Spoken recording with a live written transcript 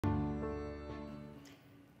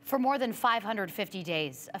For more than 550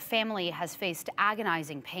 days, a family has faced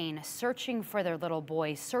agonizing pain, searching for their little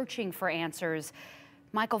boy, searching for answers.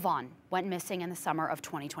 Michael Vaughan went missing in the summer of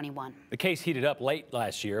 2021. The case heated up late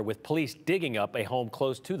last year with police digging up a home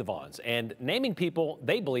close to the Vaughans and naming people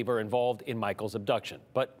they believe are involved in Michael's abduction.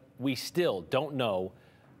 But we still don't know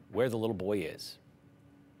where the little boy is.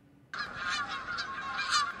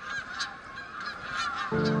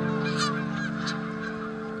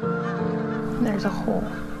 There's a hole.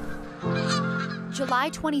 July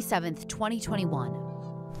 27th, 2021.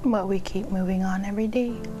 But we keep moving on every day,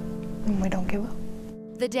 and we don't give up.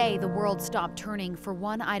 The day the world stopped turning for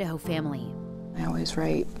one Idaho family. I always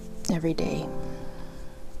write every day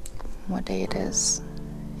what day it is.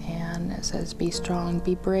 And it says, be strong,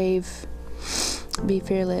 be brave, be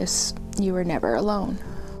fearless. You are never alone.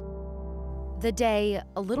 The day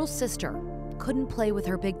a little sister couldn't play with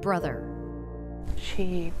her big brother.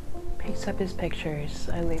 She picks up his pictures.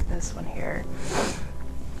 I leave this one here.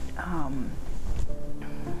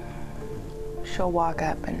 She'll walk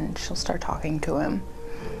up and she'll start talking to him.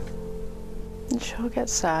 And she'll get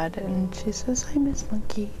sad and she says, I miss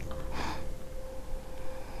Monkey.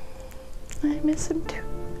 I miss him too.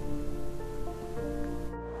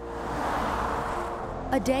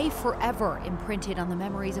 A day forever imprinted on the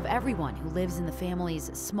memories of everyone who lives in the family's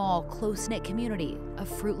small, close-knit community of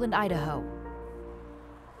Fruitland, Idaho.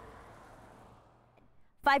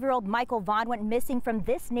 5-year-old Michael Vaughan went missing from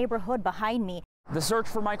this neighborhood behind me. The search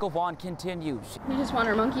for Michael Vaughan continues. We just want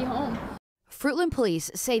our monkey home. Fruitland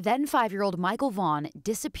police say then 5-year-old Michael Vaughan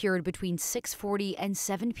disappeared between 6:40 and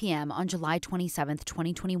 7 p.m. on July 27th,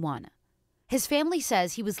 2021. His family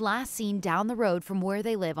says he was last seen down the road from where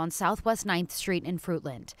they live on Southwest 9th Street in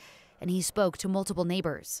Fruitland, and he spoke to multiple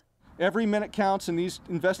neighbors. Every minute counts in these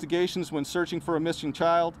investigations when searching for a missing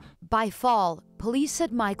child. By fall, police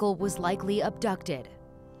said Michael was likely abducted.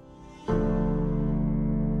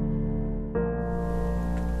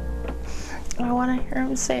 I want to hear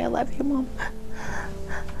him say, I love you, Mom.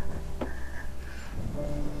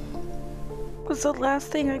 It was the last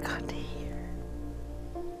thing I got to hear.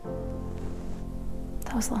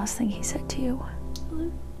 That was the last thing he said to you.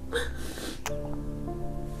 I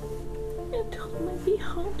told him I'd be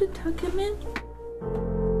home to tuck him in.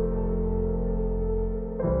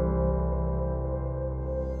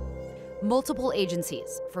 Multiple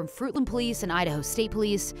agencies, from Fruitland Police and Idaho State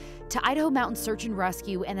Police to Idaho Mountain Search and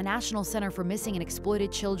Rescue and the National Center for Missing and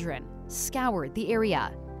Exploited Children, scoured the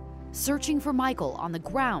area, searching for Michael on the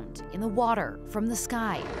ground, in the water, from the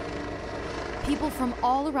sky. People from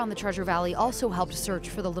all around the Treasure Valley also helped search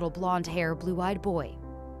for the little blonde-haired, blue-eyed boy,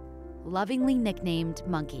 lovingly nicknamed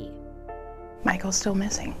Monkey. Michael's still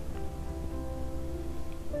missing.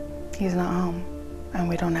 He's not home, and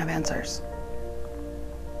we don't have answers.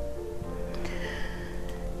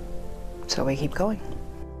 So we keep going.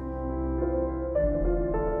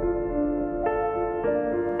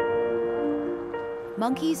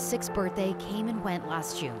 Monkey's 6th birthday came and went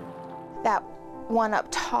last June. That one up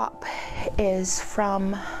top is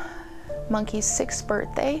from Monkey's 6th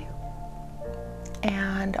birthday,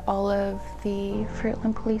 and all of the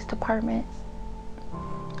Fruitland Police Department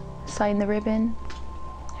signed the ribbon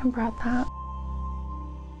and brought that.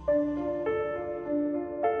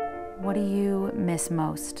 What do you miss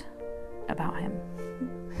most about him?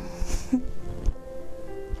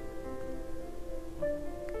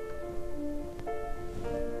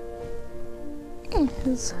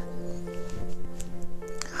 His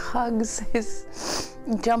hugs, his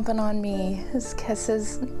jumping on me, his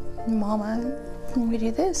kisses, Mama, we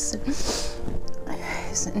do this.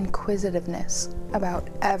 His inquisitiveness about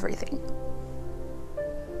everything.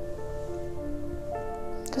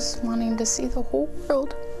 Just wanting to see the whole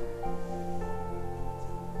world.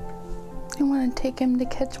 I want to take him to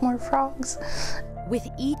catch more frogs. With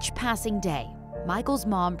each passing day, Michael's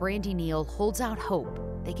mom, Brandy Neal, holds out hope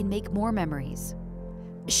they can make more memories.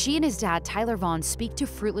 She and his dad, Tyler Vaughan, speak to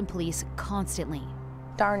Fruitland Police constantly.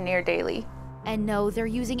 Darn near daily. And know they're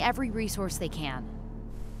using every resource they can.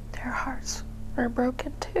 Their hearts are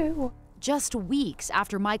broken too. Just weeks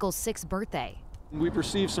after Michael's 6th birthday. We've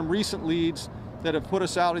received some recent leads that have put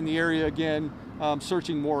us out in the area again,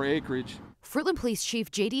 searching more acreage. Fruitland Police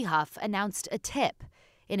Chief J.D. Huff announced a tip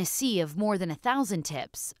in a sea of more than 1,000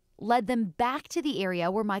 tips, led them back to the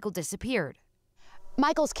area where Michael disappeared.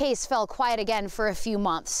 Michael's case fell quiet again for a few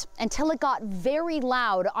months until it got very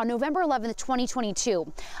loud on November 11th,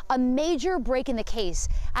 2022. A major break in the case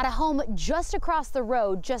at a home just across the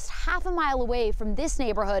road, just half a mile away from this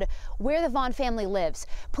neighborhood where the Vaughan family lives.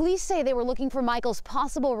 Police say they were looking for Michael's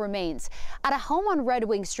possible remains at a home on Red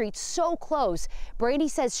Wing Street, so close. Brandy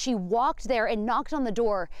says she walked there and knocked on the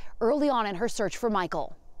door early on in her search for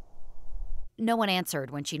Michael. No one answered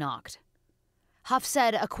when she knocked. Huff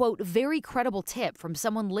said a, quote, very credible tip from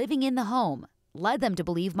someone living in the home led them to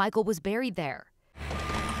believe Michael was buried there.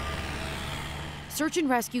 Search and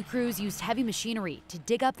rescue crews used heavy machinery to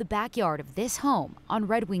dig up the backyard of this home on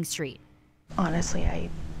Red Wing Street. Honestly, I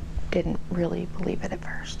didn't really believe it at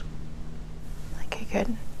first. Like, it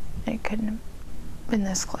couldn't have been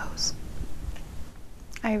this close.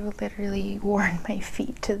 I literally worn my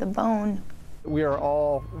feet to the bone. We are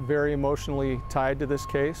all very emotionally tied to this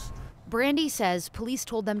case. Brandy says police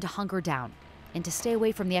told them to hunker down and to stay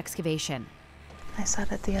away from the excavation. I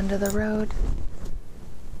sat at the end of the road.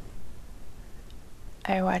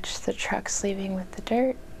 I watched the trucks leaving with the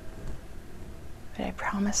dirt. But I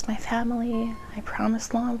promised my family, I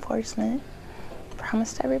promised law enforcement, I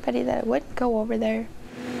promised everybody that I wouldn't go over there.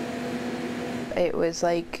 It was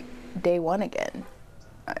like day one again.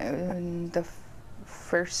 In the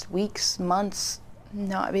first weeks, months,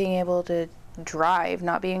 not being able to drive,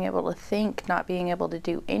 not being able to think, not being able to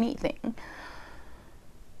do anything.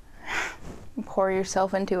 Pour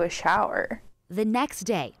yourself into a shower. The next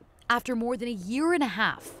day, after more than a year and a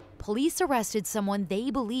half, police arrested someone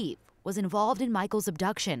they believe was involved in Michael's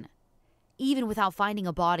abduction. Even without finding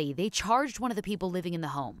a body, they charged one of the people living in the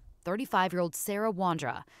home, 35-year-old Sarah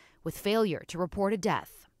Wandra, with failure to report a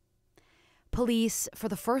death. Police, for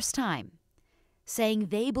the first time, saying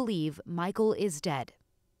they believe Michael is dead.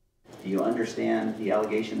 Do you understand the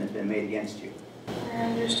allegation that's been made against you? I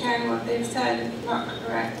understand what they've said is not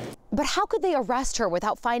correct. But how could they arrest her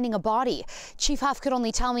without finding a body? Chief Huff could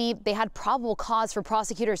only tell me they had probable cause for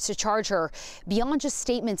prosecutors to charge her beyond just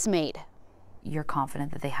statements made. You're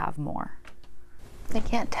confident that they have more? They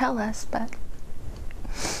can't tell us, but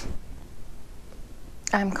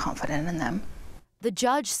I'm confident in them. The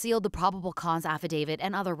judge sealed the probable cause affidavit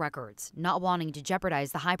and other records, not wanting to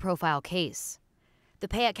jeopardize the high-profile case. The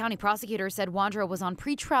Payette County prosecutor said Wandra was on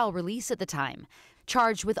pretrial release at the time,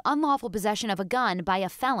 charged with unlawful possession of a gun by a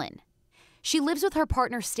felon. She lives with her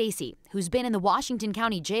partner Stacy, who's been in the Washington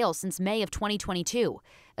County Jail since May of 2022,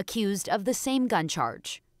 accused of the same gun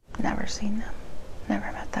charge. Never seen them,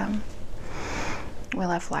 never met them. We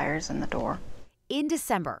left flyers in the door. In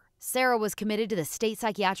December, Sarah was committed to the state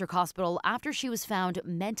psychiatric hospital after she was found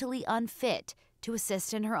mentally unfit to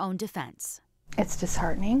assist in her own defense. It's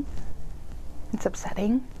disheartening. It's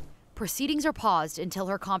upsetting. Proceedings are paused until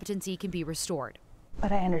her competency can be restored.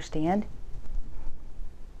 But I understand.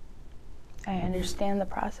 I understand the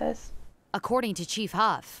process. According to Chief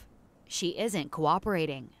Huff, she isn't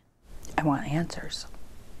cooperating. I want answers.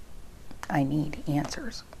 I need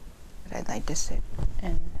answers. But I'd like to sit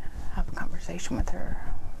and have a conversation with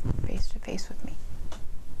her face to face with me.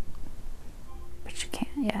 But you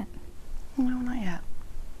can't yet. No, not yet.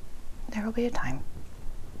 There will be a time.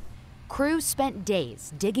 Crews spent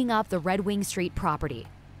days digging up the Red Wing Street property.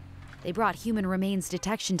 They brought human remains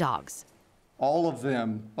detection dogs. All of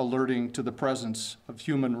them alerting to the presence of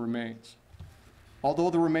human remains. Although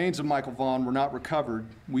the remains of Michael Vaughan were not recovered,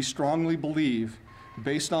 we strongly believe,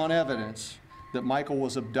 based on evidence, that Michael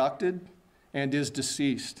was abducted and is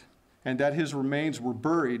deceased, and that his remains were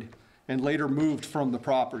buried and later moved from the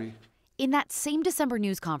property. In that same December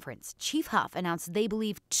news conference, Chief Huff announced they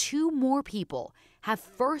believe 2 more people have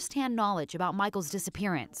first-hand knowledge about Michael's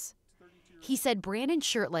disappearance. He said Brandon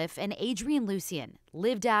Shirtliff and Adrian Lucien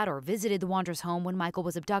lived at or visited the Wandra's home when Michael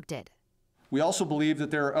was abducted. We also believe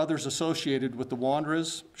that there are others associated with the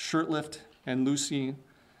Wandras, Shirtliff, and Lucien,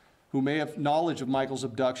 who may have knowledge of Michael's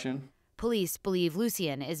abduction. Police believe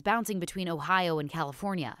Lucien is bouncing between Ohio and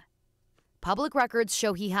California. Public records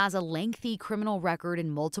show he has a lengthy criminal record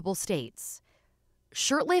in multiple states.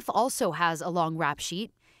 Shirtliff also has a long rap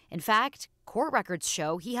sheet. In fact, court records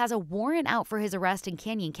show he has a warrant out for his arrest in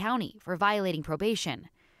Canyon County for violating probation,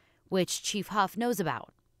 which Chief Huff knows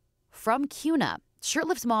about. From CUNA,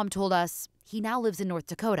 Shirtliff's mom told us he now lives in North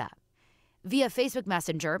Dakota. Via Facebook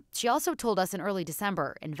Messenger, she also told us in early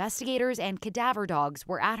December investigators and cadaver dogs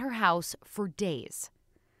were at her house for days.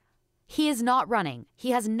 He is not running.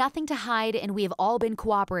 He has nothing to hide, and we have all been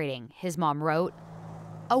cooperating, his mom wrote.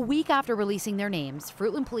 A week after releasing their names,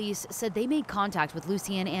 Fruitland police said they made contact with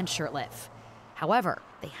Lucien and Shirtliff. However,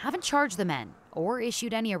 they haven't charged the men or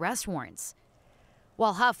issued any arrest warrants.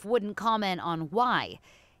 While Huff wouldn't comment on why,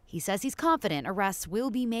 He says he's confident arrests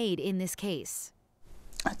will be made in this case.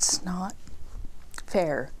 It's not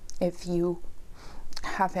fair if you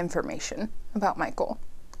have information about Michael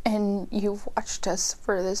and you've watched us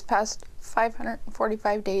for this past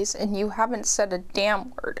 545 days and you haven't said a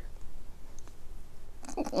damn word.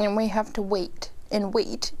 And we have to wait and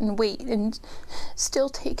wait and wait and still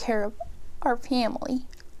take care of our family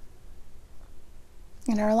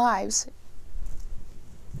and our lives.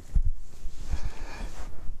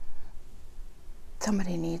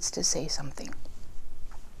 Somebody needs to say something,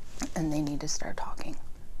 and they need to start talking.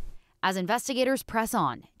 As investigators press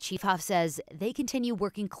on, Chief Huff says they continue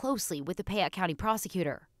working closely with the Payette County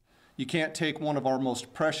prosecutor. You can't take one of our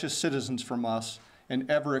most precious citizens from us and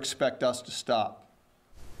ever expect us to stop.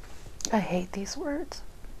 I hate these words,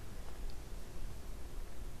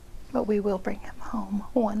 but we will bring him home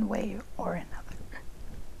one way or another.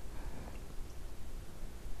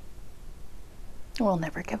 We'll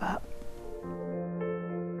never give up.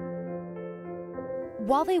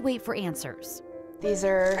 While they wait for answers, these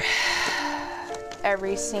are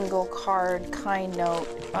every single card, kind note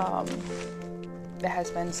that has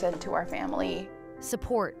been sent to our family.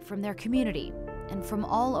 Support from their community and from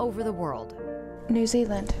all over the world. New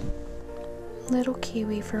Zealand. Little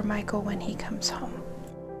kiwi for Michael when he comes home.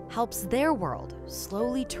 Helps their world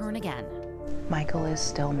slowly turn again. Michael is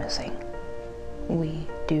still missing. We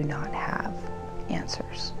do not have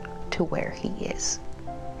answers to where he is.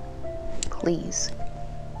 Please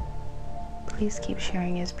keep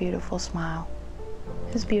sharing his beautiful smile,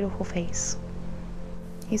 his beautiful face.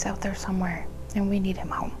 He's out there somewhere, and we need him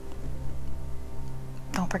home.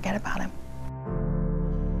 Don't forget about him.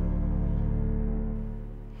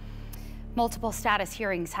 Multiple status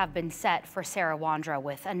hearings have been set for Sarah Wandra,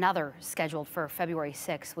 with another scheduled for February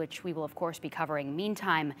 6th, which we will, of course, be covering.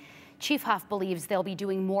 Meantime, Chief Huff believes they'll be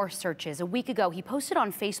doing more searches. A week ago, he posted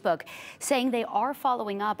on Facebook saying they are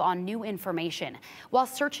following up on new information. While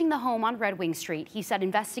searching the home on Red Wing Street, he said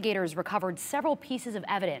investigators recovered several pieces of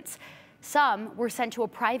evidence. Some were sent to a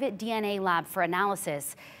private DNA lab for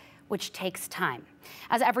analysis, which takes time,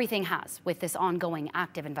 as everything has with this ongoing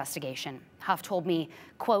active investigation. Huff told me,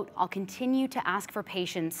 quote, "I'll continue to ask for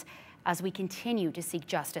patience as we continue to seek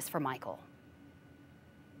justice for Michael."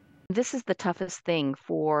 This is the toughest thing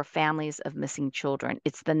for families of missing children.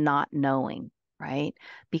 It's the not knowing, right?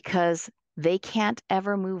 Because they can't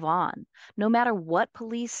ever move on. No matter what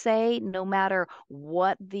police say, no matter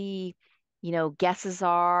what the, guesses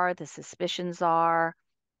are, the suspicions are,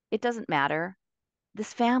 it doesn't matter.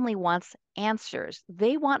 This family wants answers.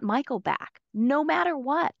 They want Michael back, no matter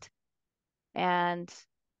what. And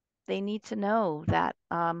they need to know that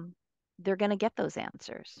they're going to get those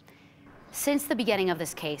answers. Since the beginning of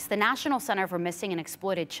this case, the National Center for Missing and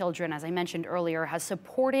Exploited Children, as I mentioned earlier, has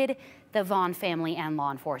supported the Vaughan family and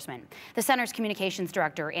law enforcement. The center's communications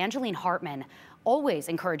director, Angeline Hartman, always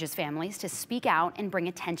encourages families to speak out and bring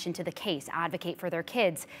attention to the case, advocate for their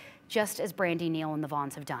kids, just as Brandy, Neal, and the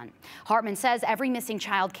Vaughans have done. Hartman says every missing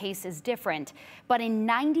child case is different, but in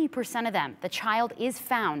 90% of them, the child is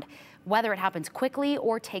found, whether it happens quickly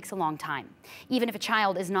or takes a long time. Even if a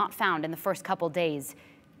child is not found in the first couple days,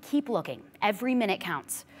 keep looking. Every minute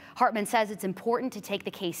counts. Hartman says it's important to take the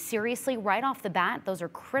case seriously right off the bat. Those are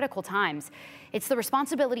critical times. It's the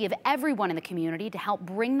responsibility of everyone in the community to help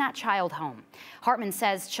bring that child home. Hartman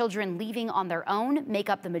says children leaving on their own make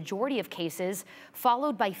up the majority of cases,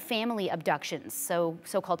 followed by family abductions,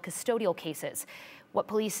 so-called custodial cases. What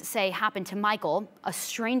police say happened to Michael, a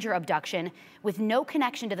stranger abduction with no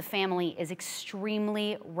connection to the family, is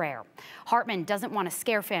extremely rare. Hartman doesn't want to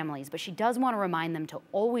scare families, but she does want to remind them to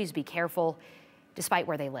always be careful, despite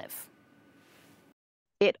where they live.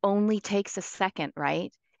 It only takes a second,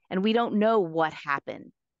 right? And we don't know what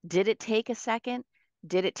happened. Did it take a second?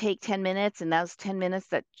 Did it take 10 minutes? And that was 10 minutes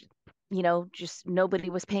that, just nobody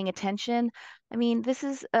was paying attention. I mean, this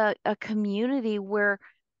is a community where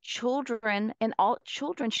children and all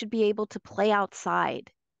children should be able to play outside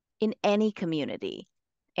in any community.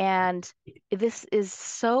 And this is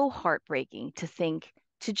so heartbreaking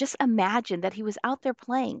to just imagine that he was out there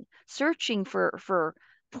playing, searching for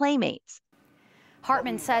playmates.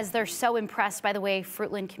 Hartman says they're so impressed by the way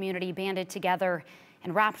Fruitland community banded together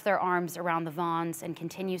and wrapped their arms around the Vaughans and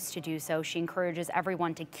continues to do so. She encourages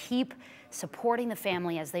everyone to keep supporting the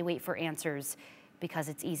family as they wait for answers, because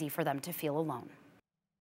it's easy for them to feel alone.